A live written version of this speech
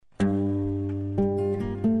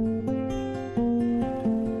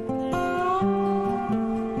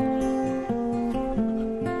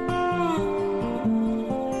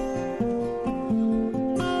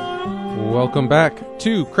Welcome back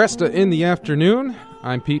to Cresta in the Afternoon.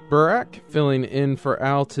 I'm Pete Burak, filling in for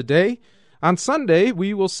Al today. On Sunday,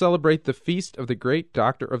 we will celebrate the feast of the great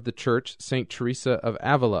doctor of the Church, St. Teresa of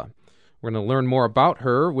Avila. We're going to learn more about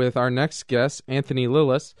her with our next guest, Anthony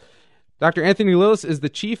Lilles. Dr. Anthony Lilles is the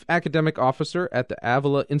Chief Academic Officer at the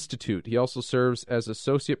Avila Institute. He also serves as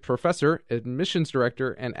Associate Professor, Admissions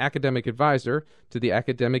Director, and Academic Advisor to the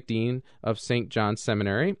Academic Dean of St. John's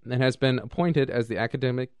Seminary, and has been appointed as the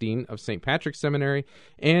Academic Dean of St. Patrick's Seminary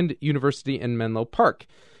and University in Menlo Park.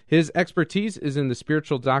 His expertise is in the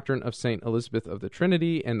spiritual doctrine of St. Elizabeth of the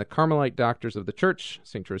Trinity and the Carmelite doctors of the Church,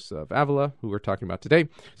 St. Teresa of Avila, who we're talking about today,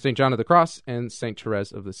 St. John of the Cross, and St.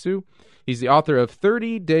 Therese of Lisieux. He's the author of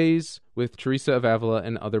 30 Days with Teresa of Avila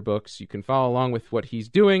and other books. You can follow along with what he's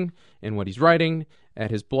doing and what he's writing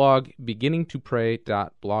at his blog,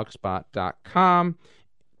 beginningtopray.blogspot.com.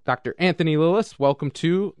 Dr. Anthony Lilles, welcome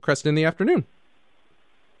to Cresta in the Afternoon.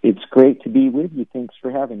 It's great to be with you. Thanks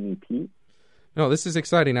for having me, Pete. No, this is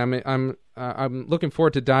exciting. I'm looking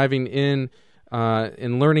forward to diving in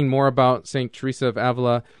and learning more about St. Teresa of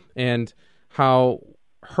Avila and how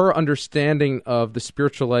her understanding of the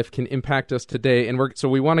spiritual life can impact us today. And so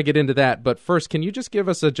we want to get into that. But first, can you just give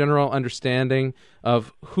us a general understanding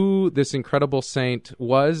of who this incredible saint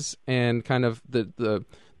was and kind of the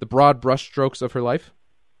broad brushstrokes of her life?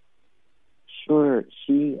 Sure.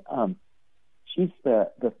 She's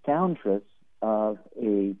the foundress of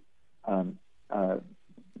a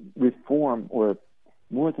reform, or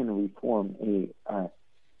more than a reform,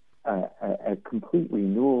 a complete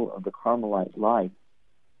renewal of the Carmelite life,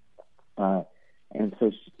 and so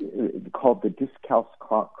called the Discalced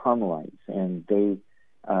Carmelites, and they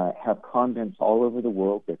have convents all over the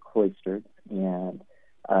world. They're cloistered, and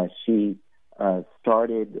she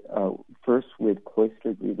started first with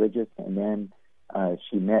cloistered religious, and then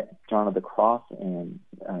she met John of the Cross, and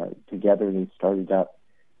together they started up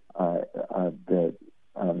the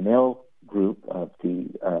male group of the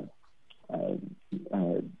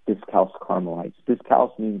Discalced Carmelites.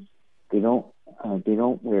 Discalced means they don't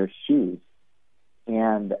wear shoes,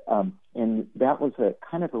 and that was a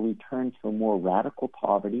kind of a return to a more radical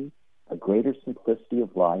poverty, a greater simplicity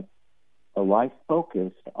of life, a life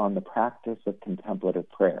focused on the practice of contemplative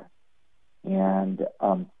prayer, and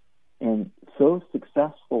so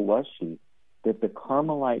successful was she that the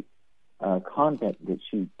Carmelite convent that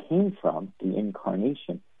she came from, the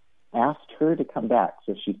Incarnation, asked her to come back.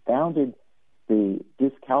 So she founded the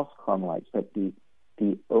Discalced Carmelites, but the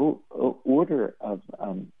order of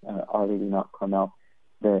Our Lady Not Carmel,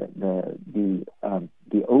 the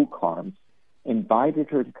O-Carms, invited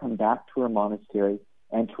her to come back to her monastery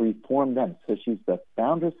and to reform them. So she's the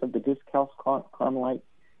foundress of the Discalced Carmelites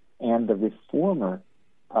and the reformer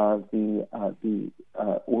of the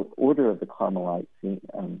order of the Carmelites.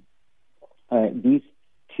 These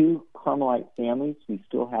two Carmelite families, we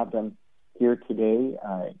still have them here today,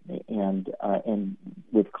 and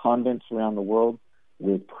with convents around the world,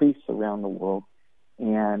 with priests around the world.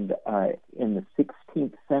 And in the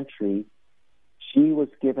 16th century, she was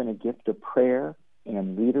given a gift of prayer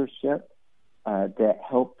and leadership that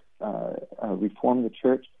helped reform the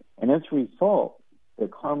church. And as a result, the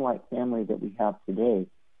Carmelite family that we have today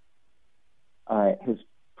has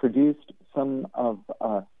produced some of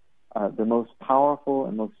the most powerful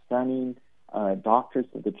and most stunning doctors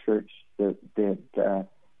of the church that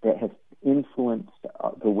have influenced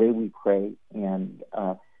the way we pray, and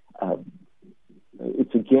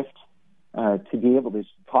it's a gift to be able to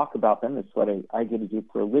talk about them. It's what I get to do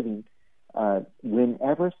for a living.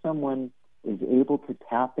 Whenever someone is able to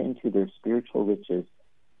tap into their spiritual riches,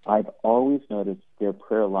 I've always noticed their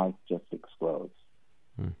prayer life just explodes.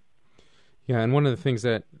 Yeah, and one of the things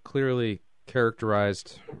that clearly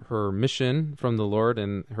characterized her mission from the Lord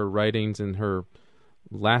and her writings and her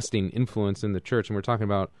lasting influence in the church, and we're talking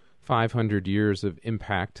about 500 years of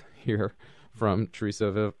impact here from Teresa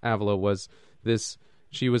of Avila, was this.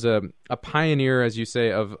 She was a pioneer, as you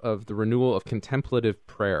say, of the renewal of contemplative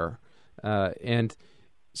prayer. And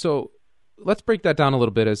so let's break that down a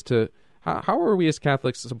little bit as to how are we as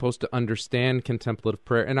Catholics supposed to understand contemplative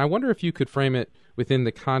prayer? And I wonder if you could frame it within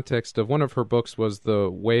the context of one of her books was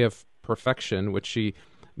The Way of Perfection, which she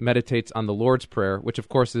meditates on the Lord's Prayer, which of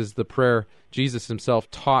course is the prayer Jesus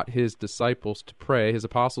himself taught his disciples to pray, his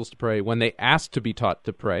apostles to pray, when they asked to be taught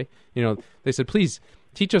to pray. You know, they said, please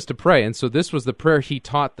teach us to pray. And so this was the prayer he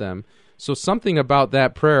taught them. So something about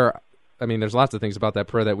that prayer, I mean, there's lots of things about that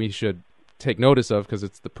prayer that we should take notice of because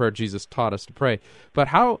it's the prayer Jesus taught us to pray. But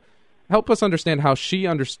help us understand how she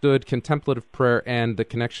understood contemplative prayer and the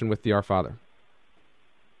connection with the Our Father.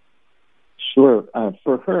 Sure.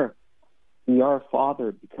 For her, the Our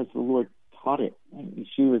Father, because the Lord taught it.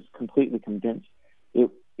 She was completely convinced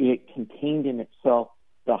it contained in itself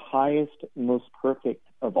the highest, most perfect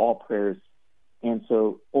of all prayers. And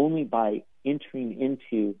so only by entering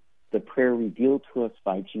into the prayer revealed to us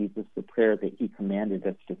by Jesus, the prayer that he commanded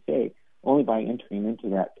us to say, only by entering into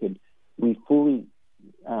that could we fully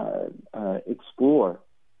explore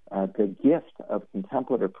the gift of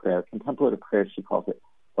contemplative prayer. Contemplative prayer, she calls it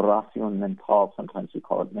oración mental. Sometimes we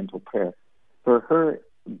call it mental prayer. For her,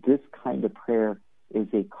 this kind of prayer is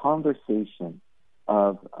a conversation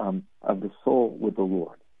of the soul with the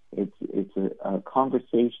Lord. It's a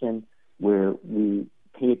conversation where we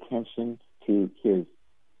pay attention to his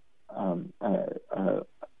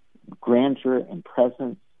grandeur and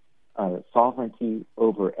presence, sovereignty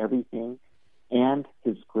over everything, and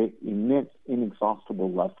his great, immense, inexhaustible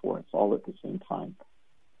love for us all at the same time.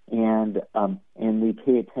 And we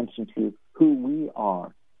pay attention to who we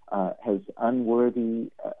are as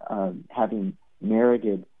unworthy, having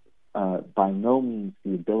merited by no means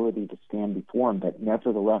the ability to stand before him, but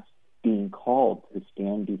nevertheless being called to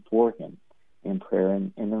stand before him in prayer.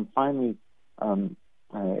 And then finally,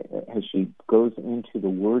 as she goes into the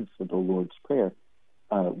words of the Lord's Prayer,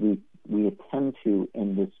 we attend to,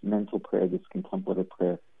 in this mental prayer, this contemplative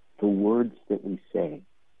prayer, the words that we say.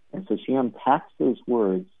 And so she unpacks those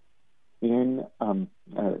words in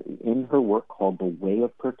her work called The Way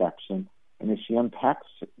of Perfection. And as she unpacks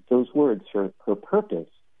those words, her purpose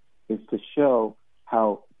is to show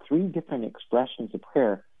how three different expressions of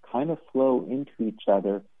prayer kind of flow into each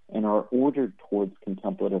other and are ordered towards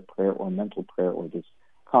contemplative prayer or mental prayer, or this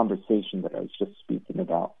conversation that I was just speaking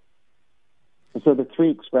about. And so the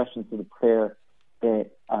three expressions of the prayer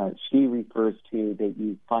that she refers to, that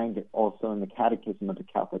you find it also in the Catechism of the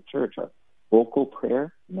Catholic Church, are vocal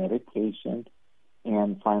prayer, meditation,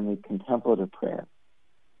 and finally contemplative prayer.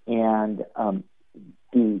 And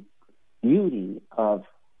the beauty of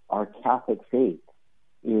our Catholic faith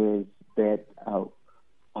is that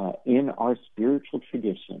in our spiritual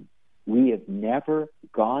tradition, we have never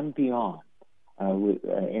gone beyond.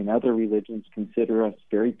 In other religions, consider us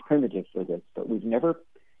very primitive for this, but we've never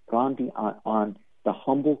gone beyond the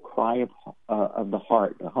humble cry of the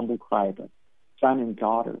heart, the humble cry of a son and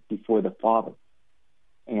daughter before the Father.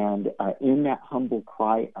 And in that humble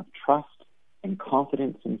cry of trust and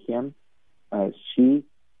confidence in him, she,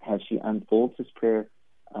 as she unfolds this prayer,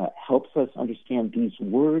 helps us understand these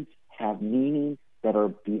words have meaning that are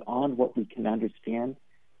beyond what we can understand,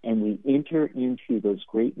 and we enter into those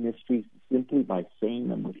great mysteries simply by saying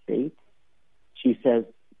them with faith. She says,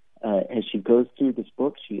 as she goes through this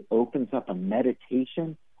book, she opens up a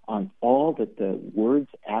meditation on all that the words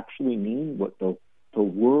actually mean, what the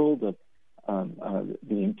world of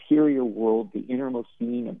the interior world, the innermost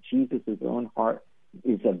being of Jesus' own heart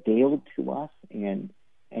is availed to us, and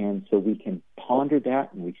so we can ponder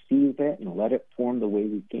that and receive it and let it form the way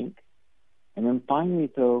we think. And then finally,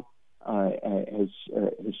 though, as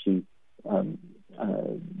she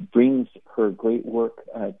brings her great work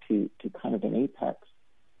to kind of an apex,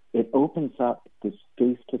 it opens up this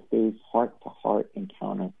face-to-face, heart-to-heart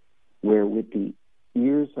encounter where with the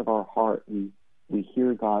ears of our heart we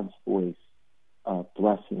hear God's voice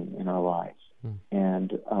blessing in our lives.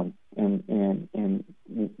 And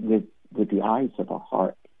with the eyes of our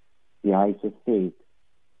heart, the eyes of faith,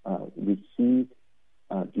 receive,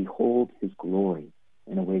 behold his glory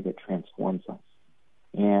in a way that transforms us.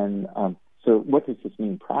 And so what does this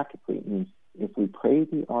mean practically? It means if we pray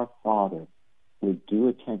the Our Father with due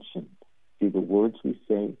attention to the words we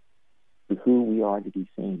say, to who we are to be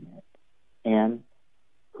saying it, and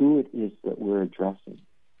who it is that we're addressing,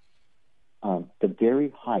 the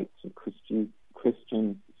very heights of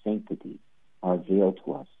Christian sanctity are veiled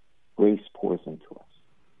to us. Grace pours into us.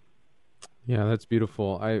 Yeah, that's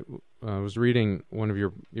beautiful. I was reading one of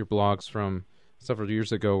your blogs from several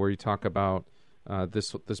years ago where you talk about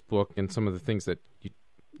this book and some of the things that you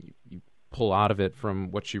pull out of it from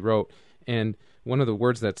what she wrote. And one of the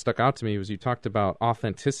words that stuck out to me was you talked about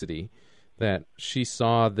authenticity, that she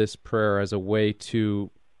saw this prayer as a way to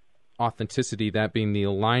authenticity, that being the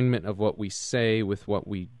alignment of what we say with what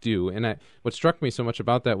we do. And what struck me so much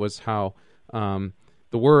about that was how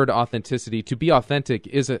the word authenticity, to be authentic,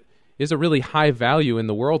 is a really high value in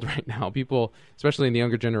the world right now. People, especially in the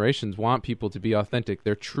younger generations, want people to be authentic,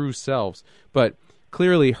 their true selves. But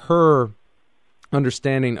clearly her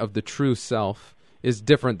understanding of the true self is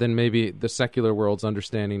different than maybe the secular world's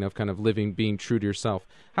understanding of kind of living, being true to yourself.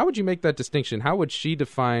 How would you make that distinction? How would she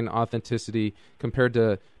define authenticity compared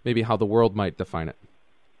to maybe how the world might define it?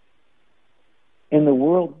 In the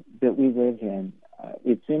world that we live in,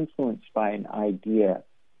 it's influenced by an idea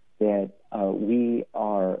that we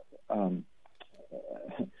are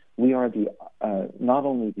we are the not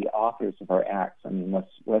only the authors of our acts. I mean,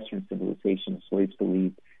 Western civilization has always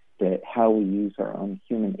believed that how we use our own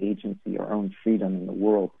human agency, our own freedom in the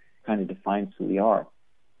world, kind of defines who we are.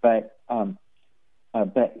 But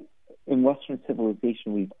in Western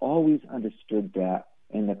civilization, we've always understood that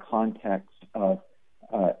in the context of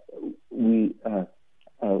we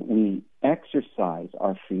exercise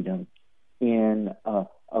our freedom in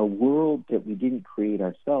a world that we didn't create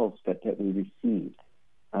ourselves, but that we received,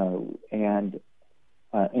 and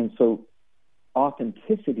so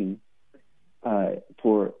authenticity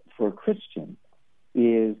for a Christian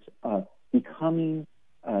is becoming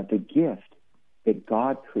the gift that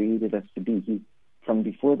God created us to be. From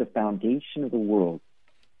before the foundation of the world,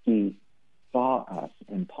 He saw us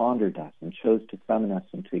and pondered us and chose to summon us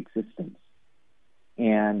into existence.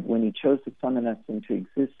 And when He chose to summon us into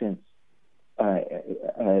existence,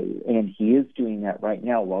 and He is doing that right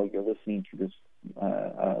now while you're listening to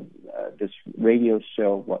this radio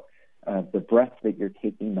show, the breath that you're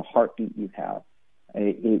taking, the heartbeat you have,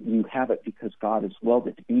 you have it because God has willed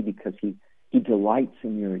it to be, because He delights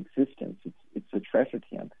in your existence. It's a treasure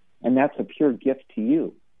to Him. And that's a pure gift to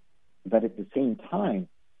you. But at the same time,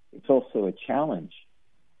 it's also a challenge.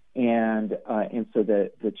 And so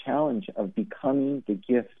the challenge of becoming the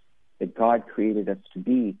gift that God created us to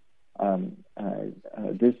be,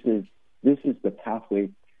 this is the pathway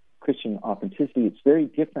of Christian authenticity. It's very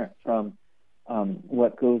different from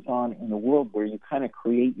what goes on in the world, where you kind of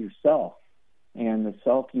create yourself, and the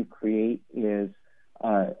self you create is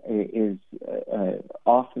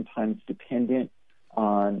oftentimes dependent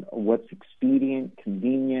on what's expedient,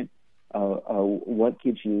 convenient, what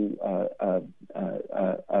gives you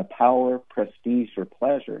power, prestige, or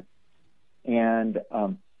pleasure, and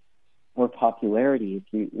or popularity.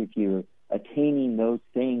 If you're attaining those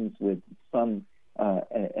things with some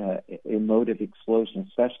emotive explosion,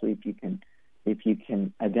 especially if you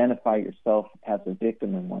can identify yourself as a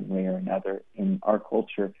victim in one way or another. In our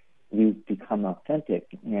culture, you become authentic,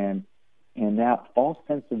 and that false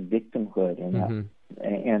sense of victimhood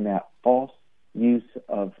and that false use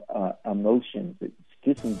of emotions, it's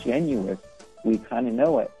disingenuous. We kind of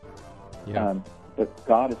know it, but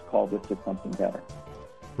God has called us to something better.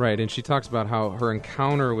 Right, and she talks about how her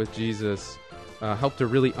encounter with Jesus helped her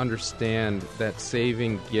really understand that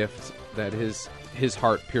saving gift that his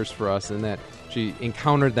heart pierced for us, and that she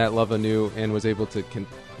encountered that love anew and was able to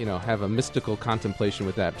have a mystical contemplation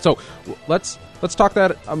with that. So let's talk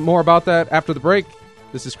more about that after the break.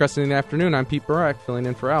 This is Creston in the Afternoon. I'm Pete Burak, filling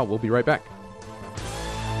in for Al. We'll be right back.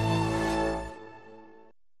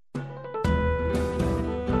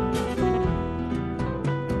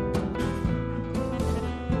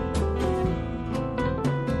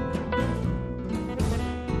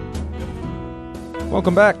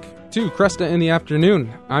 Welcome back to Cresta in the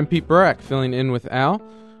Afternoon. I'm Pete Burak, filling in with Al.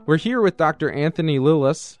 We're here with Dr. Anthony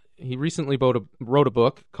Lilles. He recently wrote a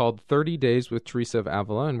book called 30 Days with Teresa of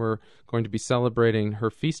Avila, and we're going to be celebrating her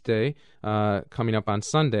feast day coming up on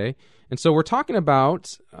Sunday. And so we're talking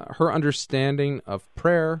about her understanding of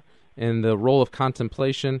prayer and the role of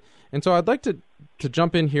contemplation. And so I'd like to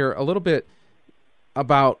jump in here a little bit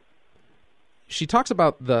about, she talks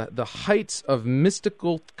about the heights of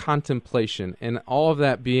mystical contemplation, and all of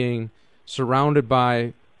that being surrounded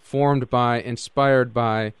by, formed by, inspired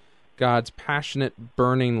by God's passionate,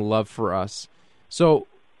 burning love for us. So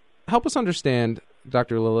help us understand,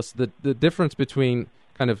 Dr. Lilles, the difference between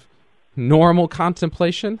kind of normal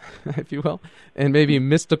contemplation, if you will, and maybe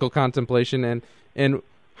mystical contemplation, and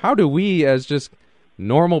how do we, as just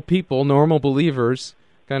normal people, normal believers,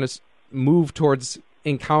 kind of move towards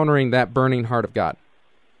encountering that burning heart of God?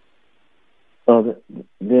 Well,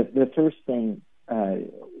 the first thing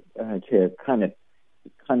to kind of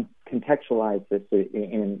contextualize this,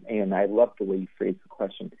 and I love the way you phrase the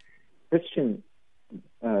question.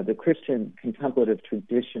 The Christian contemplative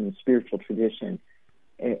tradition, spiritual tradition,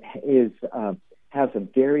 has a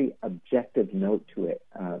very objective note to it.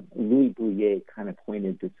 Louis Bouillet kind of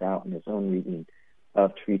pointed this out in his own reading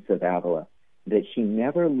of Teresa of Avila, that she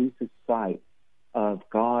never loses sight of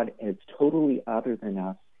God as totally other than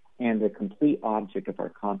us and the complete object of our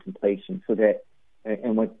contemplation. So that,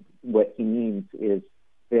 and what he means is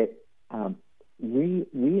that we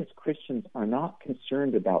as Christians are not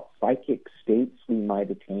concerned about psychic states we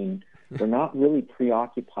might attain. We're not really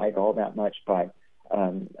preoccupied all that much by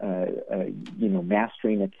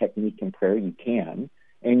mastering a technique in prayer. You can,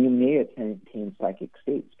 and you may attain psychic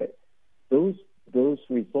states, but those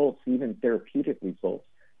results, even therapeutic results,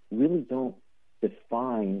 really don't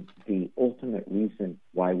define the ultimate reason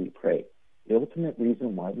why we pray. The ultimate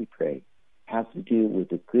reason why we pray has to do with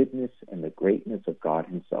the goodness and the greatness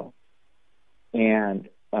And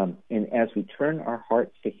as we turn our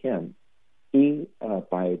hearts to Him, He,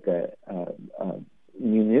 by the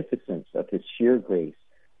munificence of His sheer grace,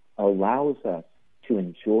 allows us to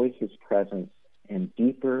enjoy His presence in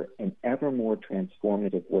deeper and ever more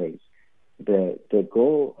transformative ways. The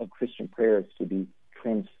goal of Christian prayer is to be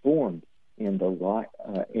transformed in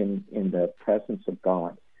the presence of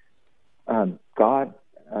God.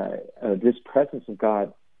 This presence of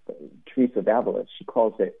God, Teresa of Avila, she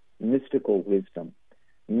calls it mystical wisdom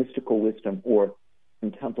or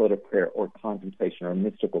contemplative prayer or contemplation or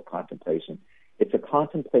mystical contemplation. It's a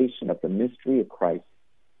contemplation of the mystery of Christ,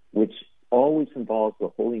 which always involves the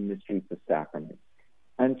holy mysteries of sacrament,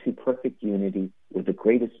 unto perfect unity with the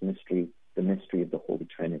greatest mystery, the mystery of the Holy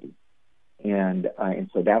Trinity. And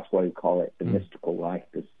so that's why we call it the mystical life,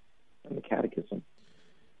 this in the Catechism.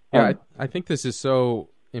 Yeah, I think this is so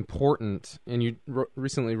important. And you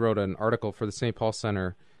recently wrote an article for the St. Paul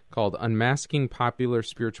Center called "Unmasking Popular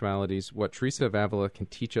Spiritualities: What Teresa of Avila Can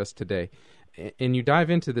Teach Us Today." And you dive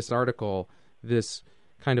into this article, this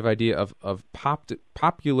kind of idea of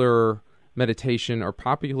popular meditation or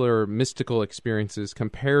popular mystical experiences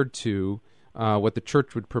compared to what the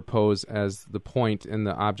Church would propose as the point and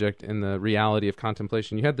the object and the reality of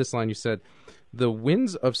contemplation. You had this line, you said, "The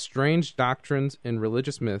winds of strange doctrines and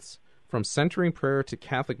religious myths, from centering prayer to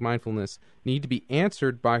Catholic mindfulness, need to be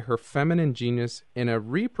answered by her feminine genius in a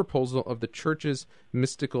reproposal of the Church's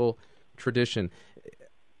mystical tradition."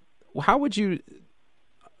 How would you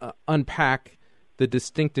unpack the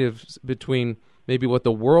distinctives between maybe what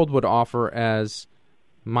the world would offer as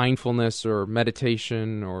mindfulness or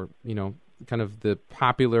meditation or, kind of the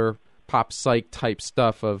popular pop psych type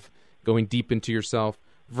stuff of going deep into yourself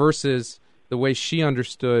versus the way she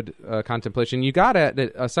understood contemplation? You got at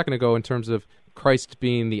it a second ago in terms of Christ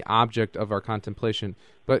being the object of our contemplation.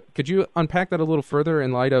 But could you unpack that a little further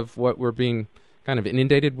in light of what we're being kind of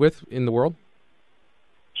inundated with in the world?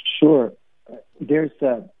 Sure.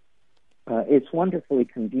 It's wonderfully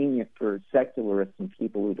convenient for secularists and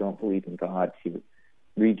people who don't believe in God to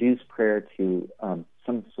reduce prayer to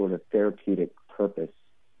some sort of therapeutic purpose.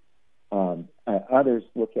 Others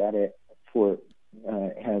look at it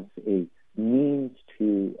as a means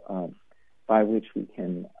to by which we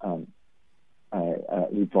can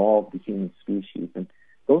evolve the human species, and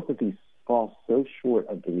both of these fall so short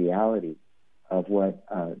of the reality of what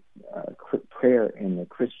prayer in the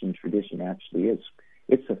Christian tradition actually is.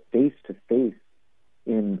 It's a face-to-face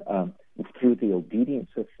through the obedience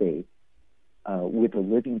of faith with a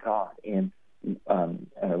living God. And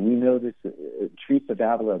we know this. Teresa of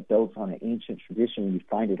Avila builds on an ancient tradition. You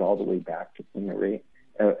find it all the way back to St.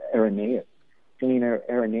 Irenaeus. St.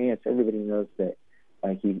 Irenaeus, everybody knows that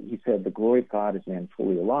he said, "The glory of God is man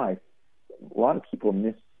fully alive." A lot of people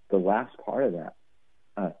miss the last part of that.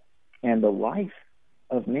 And the life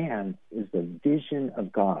of man is the vision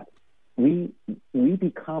of God. We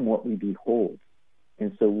become what we behold.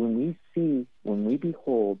 And so when we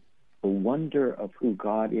behold the wonder of who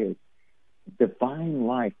God is, divine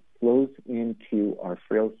life flows into our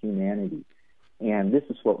frail humanity. And this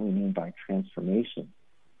is what we mean by transformation.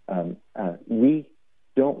 We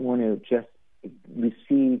don't want to just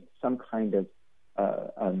receive some kind of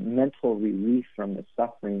mental relief from the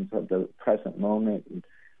sufferings of the present moment.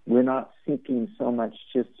 We're not seeking so much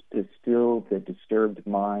just to still the disturbed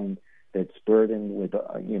mind that's burdened with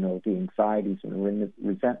the anxieties and the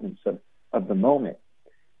resentments of the moment.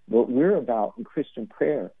 What we're about in Christian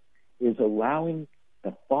prayer is allowing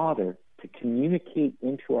the Father to communicate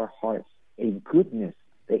into our hearts a goodness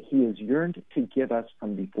that He has yearned to give us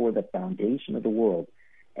from before the foundation of the world.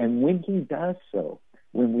 And when He does so,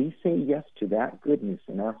 when we say yes to that goodness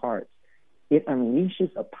in our hearts, it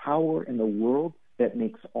unleashes a power in the world that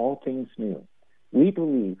makes all things new. We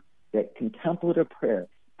believe that contemplative prayer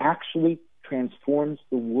actually transforms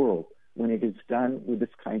the world when it is done with this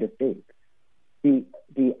kind of faith.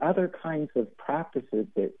 The other kinds of practices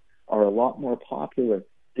that are a lot more popular,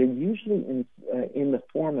 they're usually in the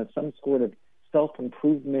form of some sort of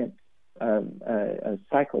self-improvement,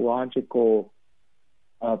 psychological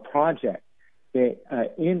project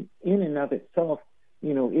that in and of itself,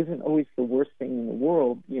 isn't always the worst thing in the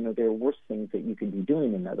world. There are worse things that you could be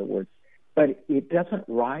doing, in other words. But it doesn't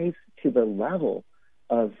rise to the level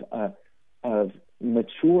of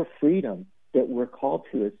mature freedom that we're called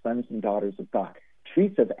to as sons and daughters of God.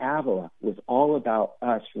 Teresa of Avila was all about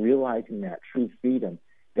us realizing that true freedom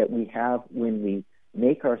that we have when we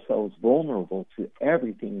make ourselves vulnerable to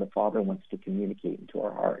everything the Father wants to communicate into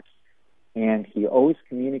our hearts. And He always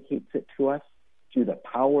communicates it to us through the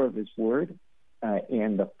power of His Word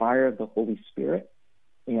and the fire of the Holy Spirit.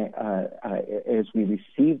 as we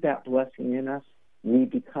receive that blessing in us, we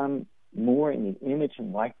become more in the image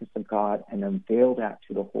and likeness of God and unveil that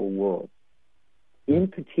to the whole world. In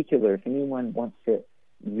particular, if anyone wants to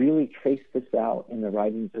really trace this out in the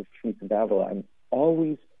writings of Teresa of Avila, I'm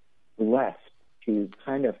always blessed to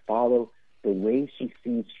kind of follow the way she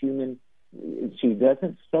sees human. She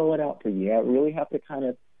doesn't spell it out for you. You really have to kind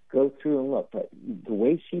of go through and look. But the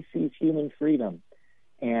way she sees human freedom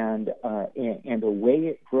and the way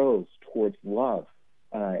it grows towards love,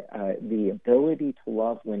 the ability to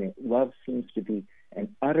love when love seems to be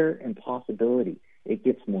an utter impossibility. It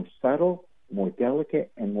gets more subtle, more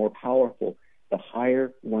delicate, and more powerful the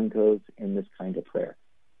higher one goes in this kind of prayer.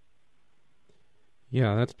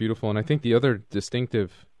 Yeah, that's beautiful. And I think the other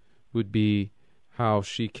distinctive would be how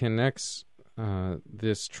she connects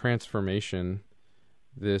this transformation,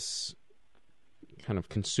 this kind of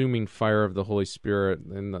consuming fire of the Holy Spirit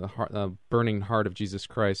and the burning heart of Jesus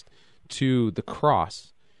Christ to the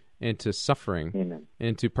cross and to suffering. Amen.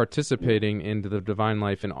 And to participating into the divine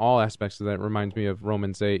life in all aspects of that. It reminds me of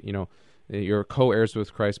Romans 8, you're co-heirs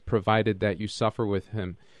with Christ provided that you suffer with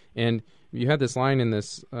him. And you had this line in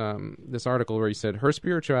this article where you said, her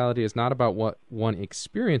spirituality is not about what one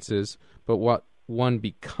experiences, but what one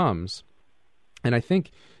becomes. And I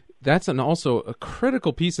think that's also a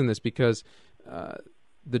critical piece in this, because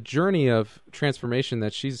the journey of transformation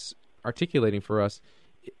that she's articulating for us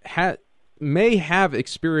may have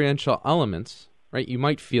experiential elements, right? You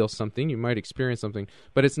might feel something, you might experience something,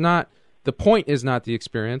 but it's not, the point is not the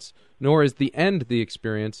experience, nor is the end the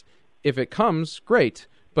experience. If it comes, great,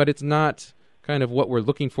 but it's not kind of what we're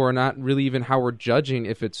looking for, not really even how we're judging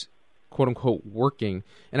if it's quote-unquote working.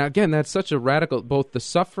 And again, that's such a radical, both the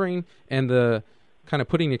suffering and the kind of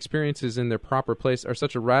putting experiences in their proper place are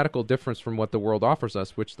such a radical difference from what the world offers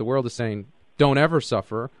us, which the world is saying, don't ever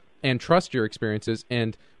suffer and trust your experiences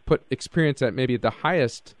and put experience at maybe the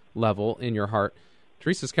highest level in your heart.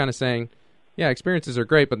 Teresa's kind of saying, yeah, experiences are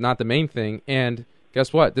great, but not the main thing. And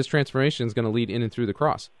guess what? This transformation is going to lead in and through the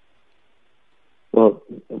cross. Well,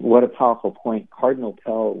 what a powerful point. Cardinal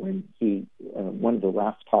Pell, when he one of the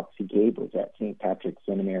last talks he gave was at St. Patrick's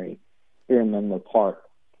Seminary here in Menlo Park,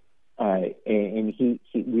 and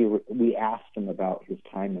we asked him about his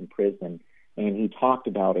time in prison, and he talked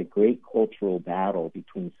about a great cultural battle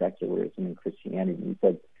between secularism and Christianity. He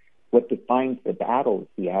said, what defines the battle is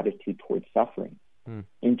the attitude towards suffering.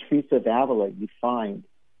 In Teresa of Avila, you find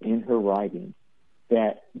in her writings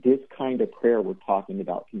that this kind of prayer we're talking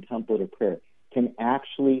about, contemplative prayer, can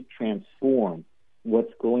actually transform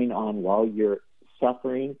what's going on while you're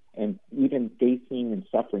suffering and even facing and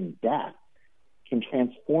suffering death, can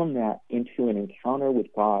transform that into an encounter with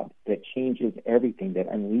God that changes everything, that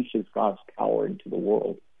unleashes God's power into the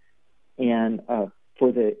world. And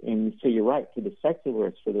so you're right, for the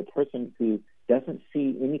secularist, for the person who doesn't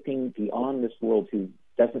see anything beyond this world, who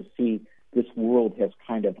doesn't see this world as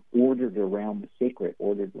kind of ordered around the sacred,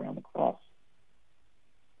 ordered around the cross.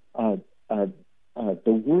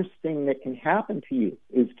 The worst thing that can happen to you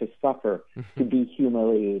is to suffer, to be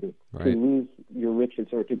humiliated, right, to lose your riches,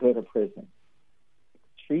 or to go to prison.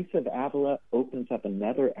 Teresa of Avila opens up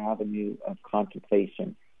another avenue of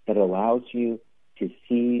contemplation that allows you to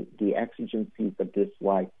see the exigencies of this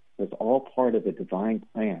life as all part of a divine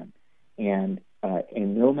plan. And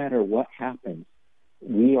no matter what happens,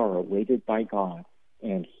 we are awaited by God,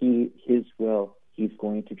 and His will, He's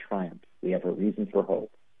going to triumph. We have a reason for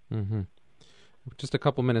hope. Mm-hmm. Just a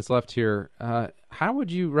couple minutes left here. How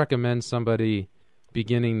would you recommend somebody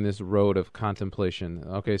beginning this road of contemplation?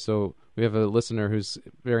 Okay, so we have a listener who's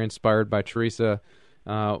very inspired by Teresa,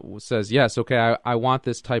 says, yes, okay, I want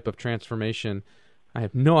this type of transformation. I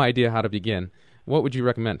have no idea how to begin. What would you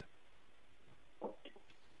recommend?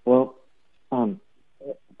 Well,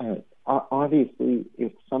 obviously,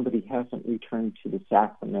 if somebody hasn't returned to the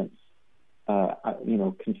sacraments,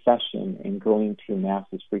 confession and going to Mass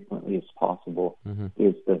as frequently as possible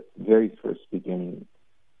is the very first beginning.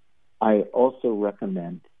 I also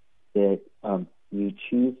recommend that you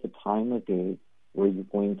choose the time of day where you're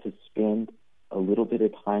going to spend a little bit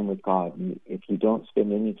of time with God. And if you don't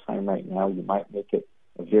spend any time right now, you might make it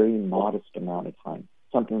a very modest amount of time,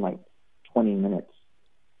 something like 20 minutes,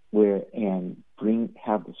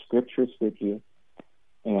 have the scriptures with you,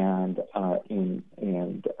 and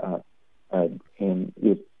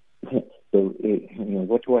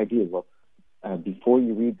what do I do? Well, before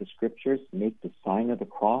you read the scriptures, make the sign of the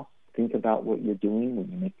cross. Think about what you're doing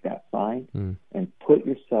when you make that sign, and put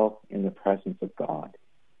yourself in the presence of God,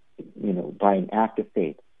 by an act of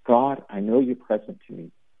faith. God, I know you're present to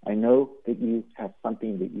me. I know that you have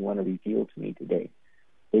something that you want to reveal to me today.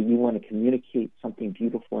 that you want to communicate something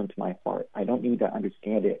beautiful into my heart. I don't need to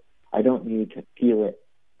understand it. I don't need to feel it.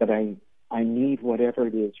 But I need whatever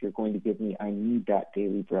it is you're going to give me. I need that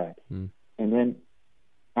daily bread. And then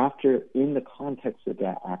after, in the context of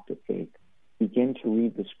that act of faith, begin to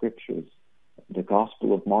read the scriptures, the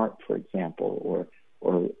Gospel of Mark, for example,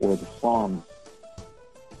 or the Psalms.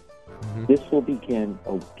 This will begin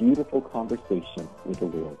a beautiful conversation with the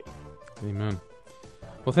Lord. Amen.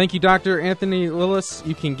 Well, thank you, Dr. Anthony Lilles.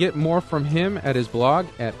 You can get more from him at his blog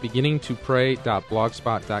at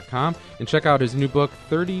beginningtopray.blogspot.com and check out his new book,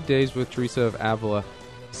 30 Days with Teresa of Avila.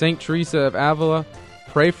 Saint Teresa of Avila,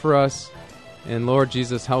 pray for us, and Lord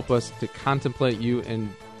Jesus, help us to contemplate you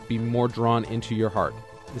and be more drawn into your heart.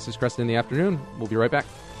 This is Creston in the Afternoon. We'll be right back.